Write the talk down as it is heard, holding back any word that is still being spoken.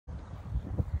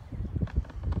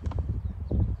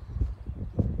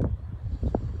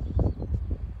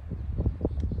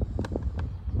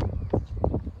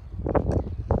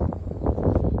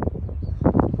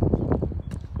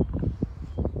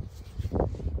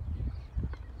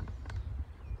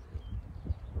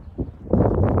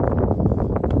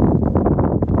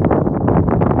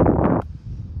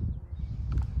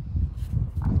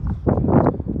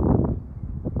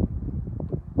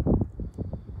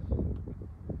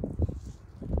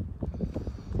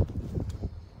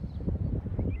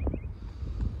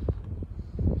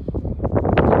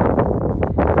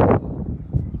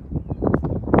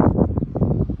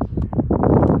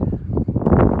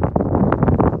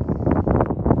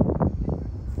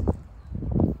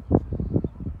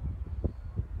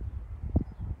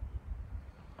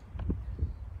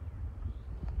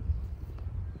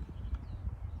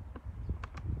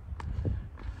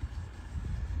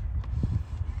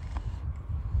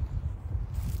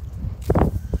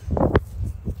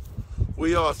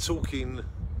We are talking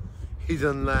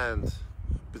hidden land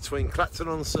between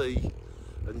Clacton-on-Sea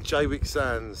and Jaywick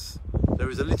Sands. There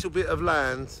is a little bit of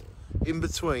land in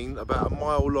between, about a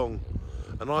mile long,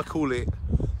 and I call it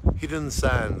Hidden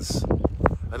Sands.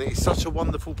 And it is such a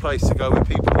wonderful place to go with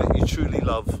people that you truly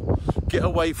love. Get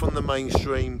away from the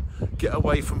mainstream, get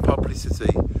away from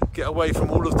publicity, get away from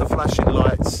all of the flashing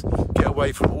lights, get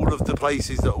away from all of the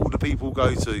places that all the people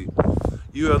go to.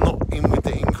 You are not in with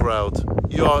the in crowd.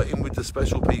 You are in with the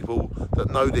special people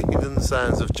that know the hidden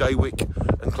sands of Jaywick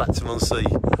and Clacton-on-Sea.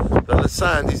 The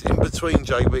sand is in between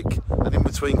Jaywick and in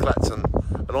between Clacton,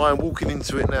 and I am walking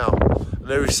into it now. And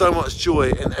there is so much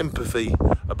joy and empathy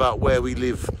about where we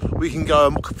live. We can go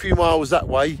a few miles that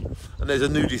way and there's a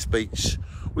nudist beach.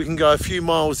 We can go a few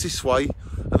miles this way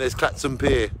and there's Clacton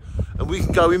Pier. And we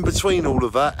can go in between all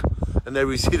of that and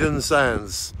there is hidden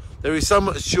sands. There is so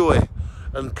much joy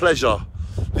and pleasure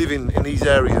living in these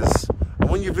areas. And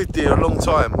when you've lived here a long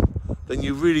time, then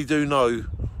you really do know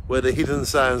where the hidden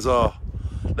sands are.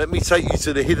 Let me take you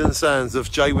to the hidden sands of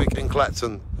Jaywick and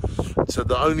Clacton. So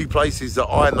the only places that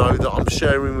I know that I'm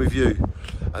sharing with you.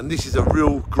 And this is a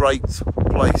real great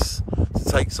place to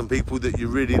take some people that you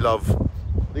really love.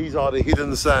 These are the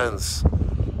hidden sands.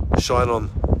 Shine on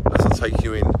as I take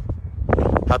you in.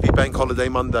 Happy Bank Holiday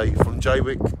Monday from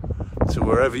Jaywick to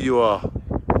wherever you are.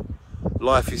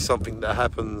 Life is something that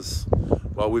happens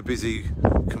while we're busy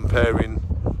comparing,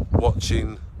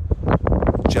 watching,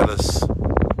 jealous,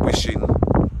 wishing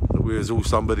that we was all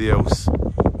somebody else.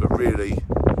 But really,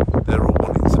 they're all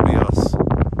wanting to be us.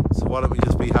 So why don't we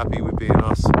just be happy with being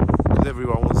us? Because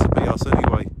everyone wants to be us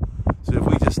anyway. So if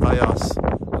we just stay us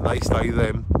and they stay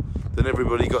them, then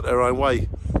everybody got their own way.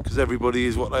 Because everybody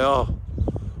is what they are.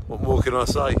 What more can I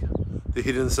say? The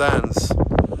hidden sands.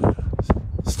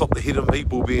 Stop the hidden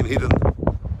people being hidden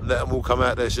and let them all come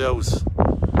out their shells.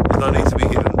 There's no need to be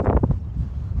hidden.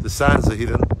 The sands are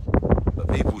hidden, but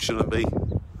people shouldn't be.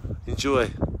 Enjoy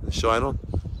and shine on.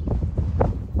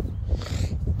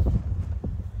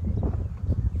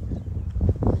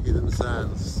 Hidden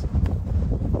sands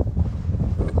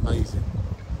are amazing.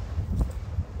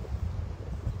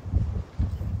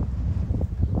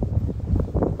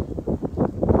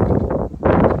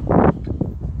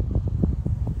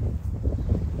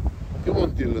 Come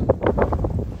on, Dylan.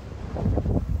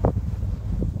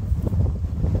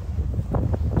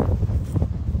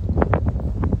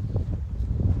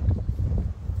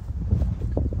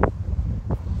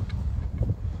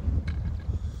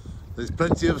 There's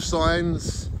plenty of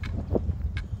signs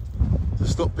to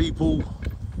stop people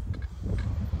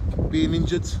being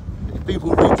injured. If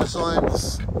people read the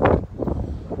signs,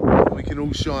 we can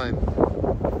all shine.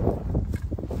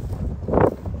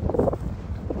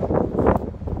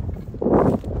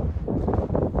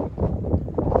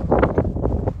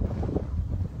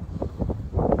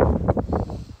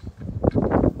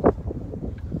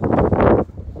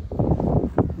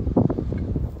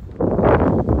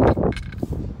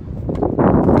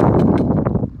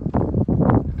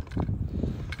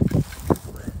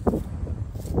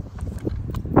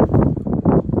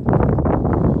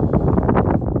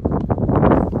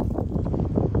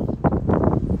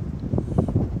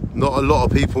 Not a lot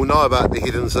of people know about the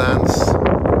hidden sands.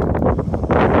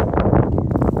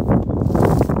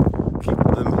 Keep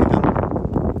them hidden.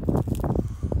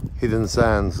 Hidden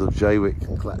sands of Jaywick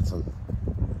and Clacton.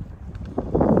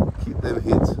 Keep them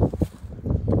hid.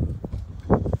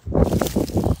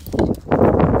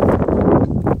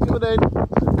 Come on then.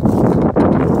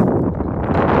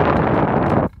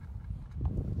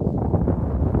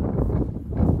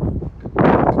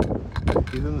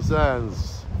 Hidden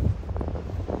sands.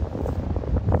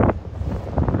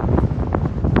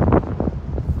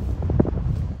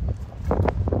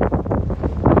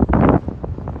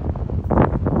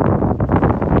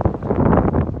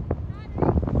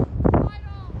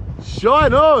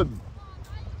 Shine on!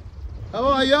 How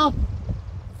are ya?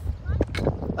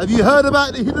 Have you heard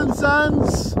about the hidden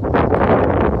sands?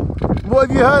 What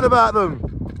have you heard about them?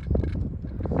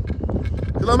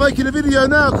 Because I'm making a video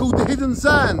now called The Hidden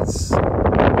Sands.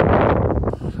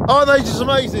 Aren't they just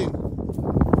amazing?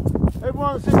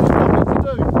 Everyone says there's nothing to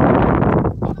do.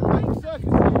 I can make a circus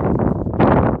here.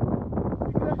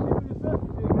 You can actually do a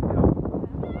circus here, can't you?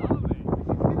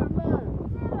 Hidden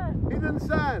land. Hidden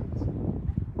sands.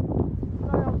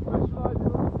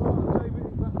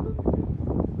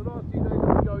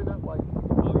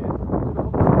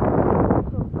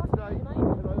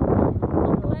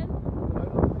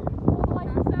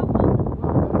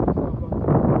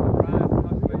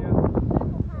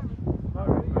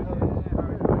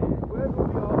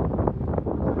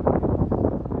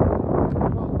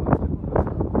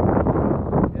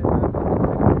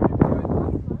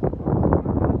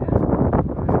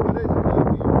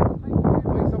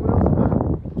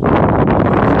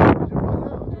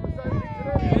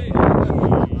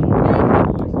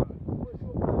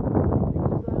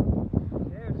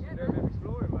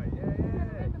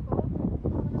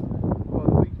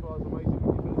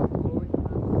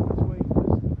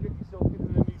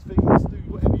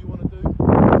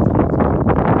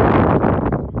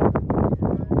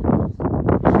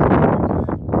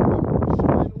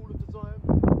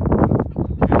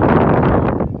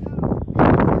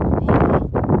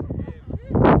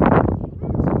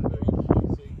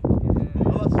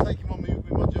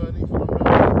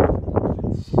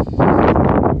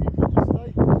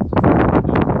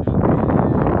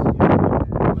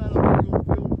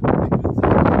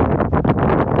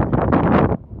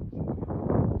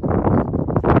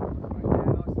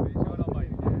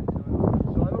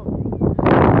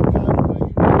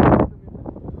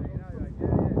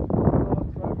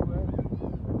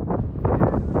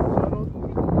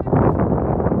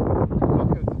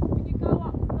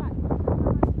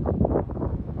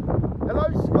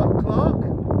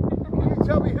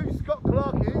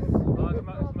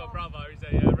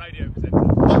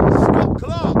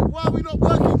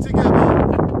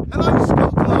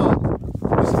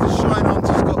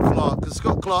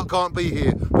 Clark can't be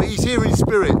here, but he's here in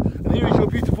spirit, and here is your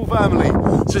beautiful family.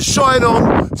 So shine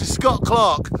on to Scott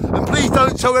Clark, and please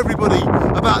don't tell everybody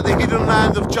about the hidden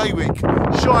land of Jaywick.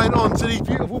 Shine on to these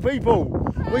beautiful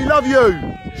people. We love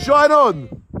you. Shine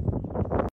on.